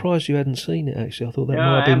surprised you hadn't seen it. Actually, I thought that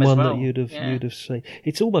might have been one that you'd have seen.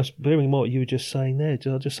 It's almost, bearing in mind what you were just saying there,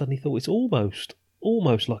 I just suddenly thought it's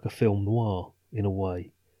almost like a film noir in a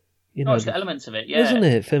way. It's got elements of it, yeah. Isn't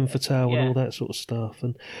it? Femme fatale and all that sort of stuff.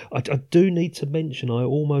 And I do need to mention, I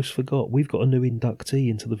almost forgot, we've got a new inductee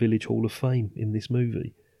into the Village Hall of Fame in this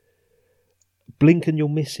movie. Blink and you'll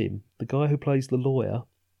miss him. The guy who plays the lawyer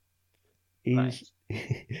is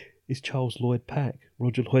Charles Lloyd Pack,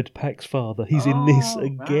 Roger Lloyd Pack's father. He's in this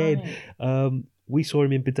again. Right. We saw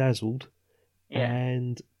him in Bedazzled,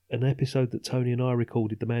 and an episode that Tony and I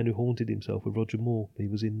recorded, The Man Who Haunted Himself with Roger Moore. He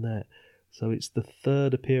was in that. So it's the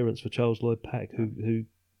third appearance for Charles Lloyd Pack who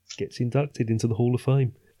gets inducted into the Hall of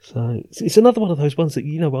Fame. So it's another one of those ones that,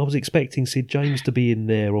 I was expecting Sid James to be in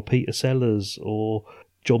there, or Peter Sellers, or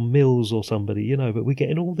John Mills or somebody, but we're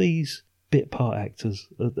getting all these bit part actors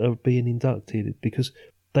are being inducted because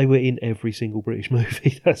they were in every single British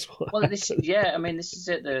movie. That's why. Well, this is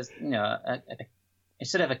it. There's,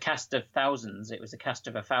 instead of a cast of thousands, it was a cast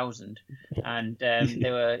of 1,000, and they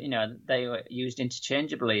were used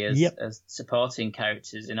interchangeably as supporting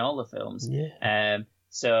characters in all the films. Yeah.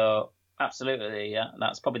 So absolutely,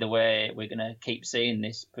 that's probably the way we're going to keep seeing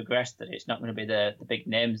this progress. That it's not going to be the big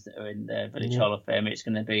names that are in the Village Hall of Fame. It's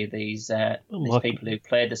going to be these people who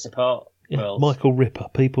played the support roles. Michael Ripper,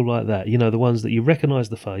 people like that. The ones that you recognise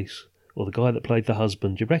the face, or the guy that played the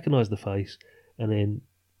husband. You recognise the face, and then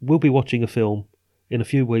we'll be watching a film in a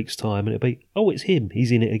few weeks' time, and it'll be, it's him,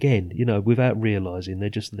 he's in it again, without realising they're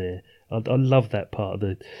just there. I love that part of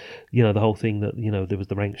the, the whole thing that, there was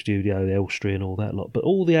the Rank Studio, the Elstree and all that lot, but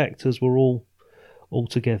all the actors were all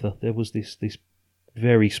together. There was this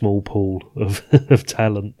very small pool of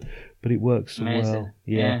talent, but it works so well.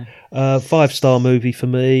 Yeah. 5-star movie for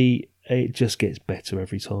me. It just gets better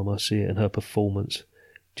every time I see it, and her performance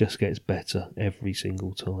just gets better every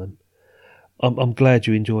single time. I'm glad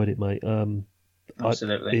you enjoyed it, mate.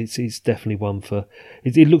 Absolutely. It's definitely one for...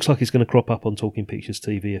 It looks like it's going to crop up on Talking Pictures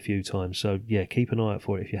TV a few times, so yeah, keep an eye out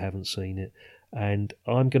for it if you haven't seen it. And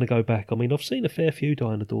I'm going to go back. I've seen a fair few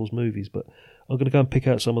Diana Dors movies, but I'm going to go and pick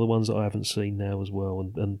out some of the ones that I haven't seen now as well,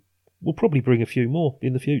 and we'll probably bring a few more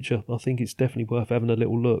in the future. I think it's definitely worth having a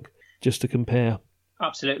little look, just to compare.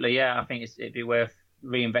 Absolutely, yeah. I think it'd be worth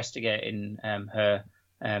reinvestigating her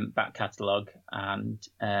back catalogue, and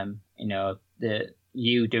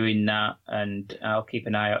you doing that, and I'll keep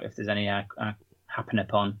an eye out if there's any I happen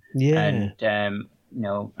upon. Yeah. And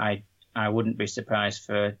I wouldn't be surprised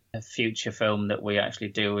for a future film that we actually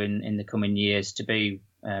do in the coming years to be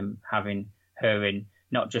having her in,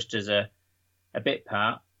 not just as a bit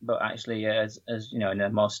part, but actually as in a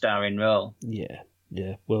more starring role.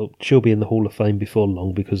 Yeah. Well, she'll be in the Hall of Fame before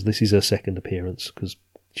long, because this is her second appearance, because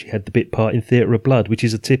she had the bit part in Theatre of Blood, which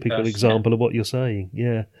is a typical example of what you're saying.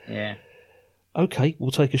 Yeah. Yeah. Okay,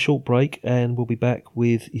 we'll take a short break, and we'll be back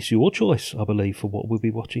with It's Your Choice, I believe, for what we'll be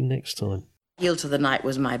watching next time. Yield to the Night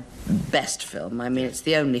was my best film. It's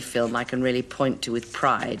the only film I can really point to with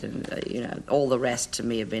pride, and all the rest to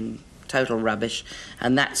me have been total rubbish,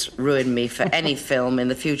 and that's ruined me for any film in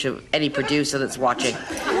the future, any producer that's watching.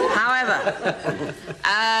 However,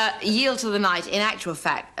 Yield to the Night, in actual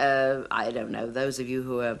fact, I don't know, those of you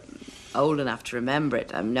who are old enough to remember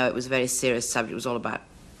it, know it was a very serious subject. It was all about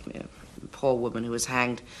a poor woman who was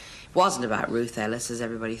hanged. It wasn't about Ruth Ellis, as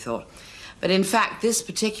everybody thought. But in fact, this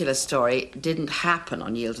particular story didn't happen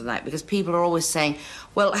on Yield to the Night, because people are always saying,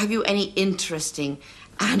 well, have you any interesting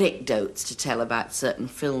anecdotes to tell about certain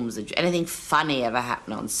films? Anything funny ever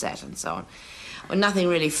happened on set and so on? Well, nothing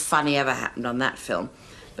really funny ever happened on that film,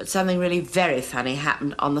 but something really very funny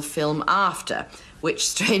happened on the film after, which,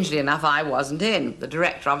 strangely enough, I wasn't in. The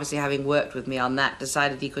director, obviously having worked with me on that,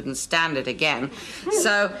 decided he couldn't stand it again.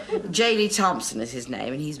 So J. Lee Thompson is his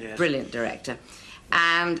name, and he's a brilliant director.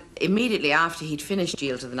 And immediately after he'd finished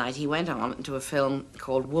Yield to the Night, he went on into a film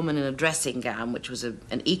called Woman in a Dressing Gown, which was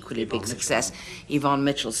an equally big success. Yvonne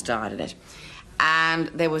Mitchell starred in it. And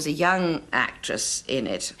there was a young actress in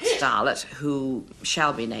it, starlet, who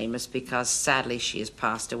shall be nameless because sadly she has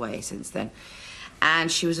passed away since then. And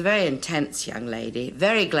she was a very intense young lady,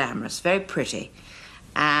 very glamorous, very pretty.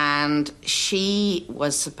 And she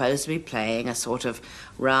was supposed to be playing a sort of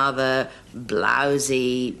rather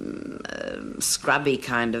blousy, scrubby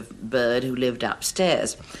kind of bird who lived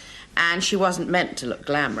upstairs. And she wasn't meant to look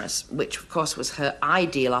glamorous, which, of course, was her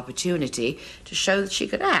ideal opportunity to show that she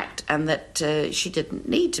could act and that she didn't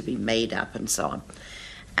need to be made up and so on.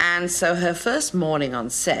 And so her first morning on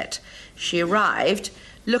set, she arrived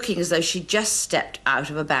looking as though she'd just stepped out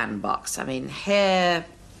of a bandbox. I mean, hair,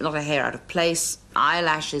 not a hair out of place,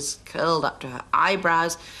 eyelashes curled up to her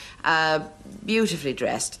eyebrows, beautifully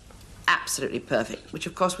dressed, absolutely perfect, which,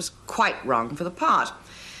 of course, was quite wrong for the part.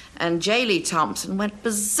 And J. Lee Thompson went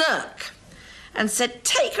berserk and said,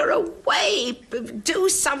 take her away, do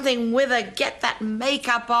something with her, get that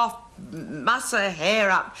makeup off, muss her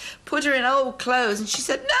hair up, put her in old clothes. And she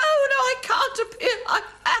said, no, I can't appear like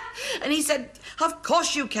that. And he said, of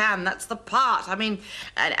course you can, that's the part. I mean,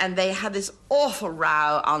 and they had this awful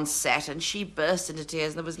row on set, and she burst into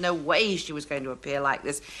tears. There was no way she was going to appear like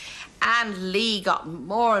this. And Lee got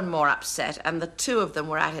more and more upset, and the two of them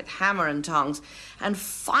were at it hammer and tongs. And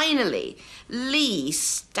finally, Lee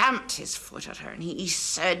stamped his foot at her, and he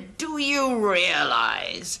said, do you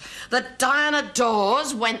realise that Diana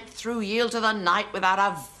Dawes went through Yield to the Night without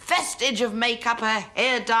a vestige of makeup, her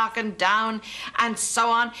hair darkened down, and so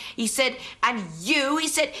on? He said, and you, he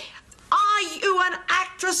said, are you an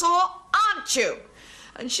actress or aren't you?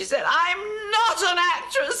 And she said, I'm not an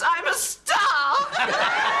actress, I'm a star.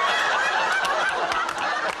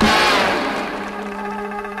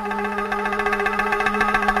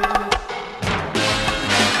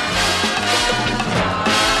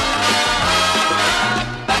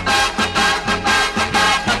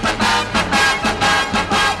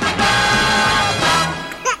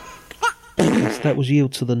 That was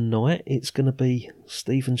Yield to the Night. It's going to be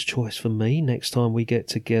Stephen's choice for me next time we get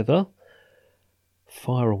together.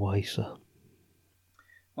 Fire away, sir.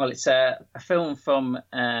 Well, it's a film from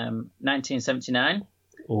 1979.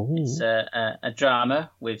 Ooh. It's a drama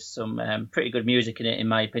with some pretty good music in it, in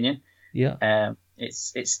my opinion. Yeah.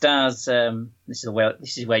 It stars. This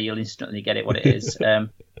is where you'll instantly get it. What it is.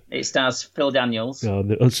 It stars Phil Daniels. Oh,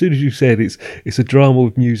 as soon as you said it's a drama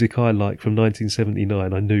with music I like from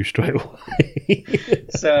 1979, I knew straight away.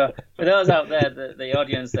 So, for those out there, the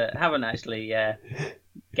audience that haven't actually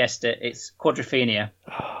guessed it, it's Quadrophenia.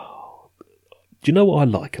 Do you know what I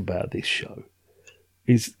like about this show?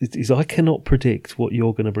 Is I cannot predict what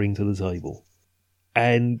you're going to bring to the table,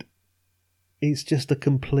 and it's just a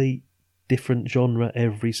complete different genre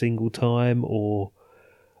every single time, or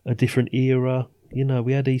a different era. You know,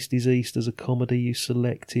 we had East is East as a comedy you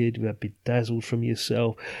selected. We had Bedazzled from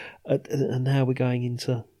Yourself. And now we're going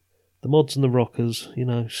into the Mods and the Rockers, you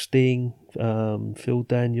know, Sting, Phil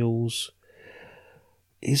Daniels.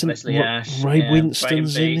 Isn't Leslie Ash, Ray yeah,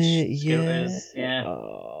 Winston's Brian in it? Beach, Yeah. Scooters, yeah.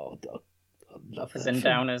 Oh, I love Uppers that and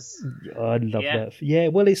film. Downers. I love Yeah. that. Yeah,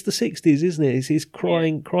 well, it's the 60s, isn't it? It's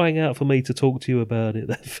crying out for me to talk to you about it,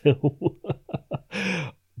 that film.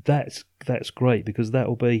 That's great, because that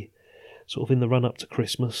will be sort of in the run-up to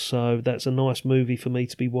Christmas, so that's a nice movie for me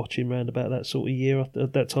to be watching round about that sort of year,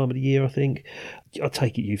 at that time of the year, I think. I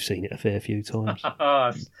take it you've seen it a fair few times.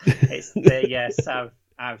 Yes,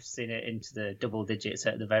 I've seen it into the double digits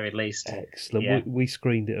at the very least. Excellent. Yeah. We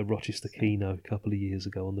screened it at Rochester Kino a couple of years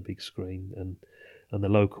ago on the big screen, and the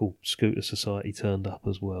local Scooter Society turned up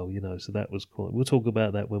as well, you know, so that was quite... We'll talk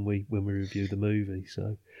about that when we review the movie,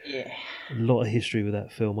 so... Yeah. A lot of history with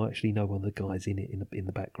that film. I actually know one of the guys in it in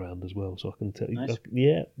the background as well, so I can tell you. Nice.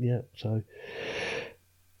 Yeah. So,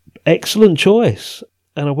 excellent choice.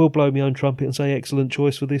 And I will blow my own trumpet and say excellent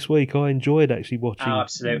choice for this week. I enjoyed actually watching. Oh,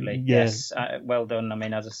 absolutely. Yeah. Yes. Well done. I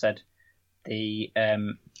mean, as I said, the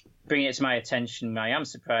bringing it to my attention, I am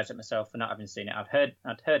surprised at myself for not having seen it. I'd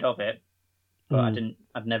heard of it, but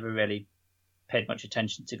I'd never really paid much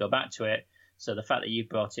attention to go back to it. So the fact that you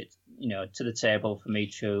brought it, you know, to the table for me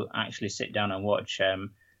to actually sit down and watch,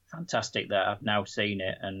 fantastic that I've now seen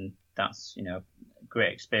it, and that's, you know,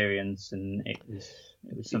 great experience, and it was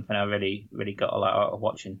something I really, really got a lot out of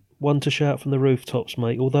watching. One to shout from the rooftops,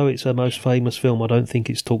 mate. Although it's her most famous film, I don't think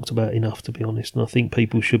it's talked about enough, to be honest. And I think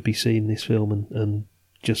people should be seeing this film and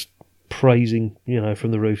just praising, you know,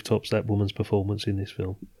 from the rooftops that woman's performance in this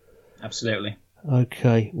film. Absolutely.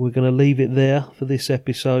 Okay, we're going to leave it there for this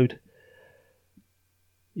episode.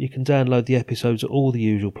 You can download the episodes at all the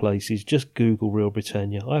usual places. Just Google Real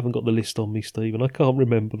Britannia. I haven't got the list on me, Stephen. I can't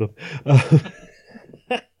remember them.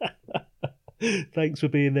 Thanks for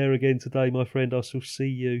being there again today, my friend. I shall see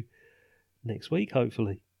you next week,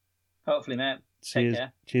 hopefully. Hopefully, mate. Cheers. Take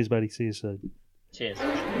care. Cheers, buddy. See you soon. Cheers.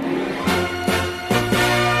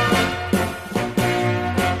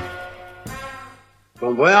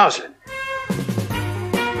 Bon voyage.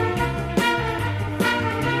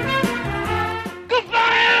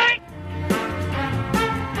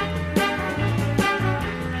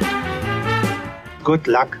 Good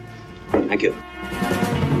luck. Thank you.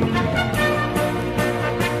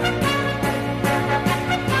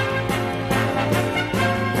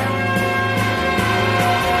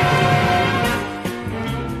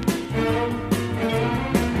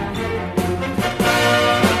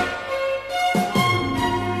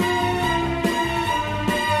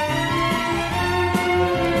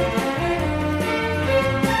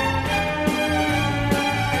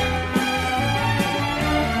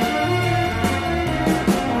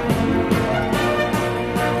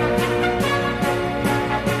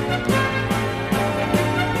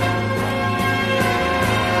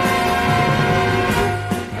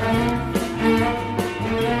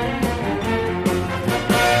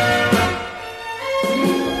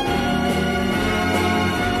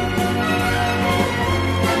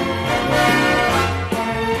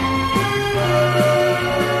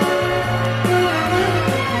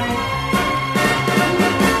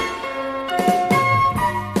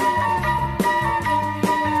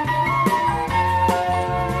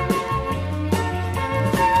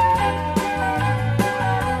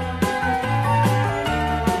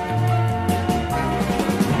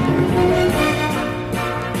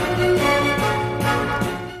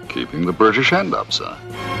 Keeping the British end up, sir.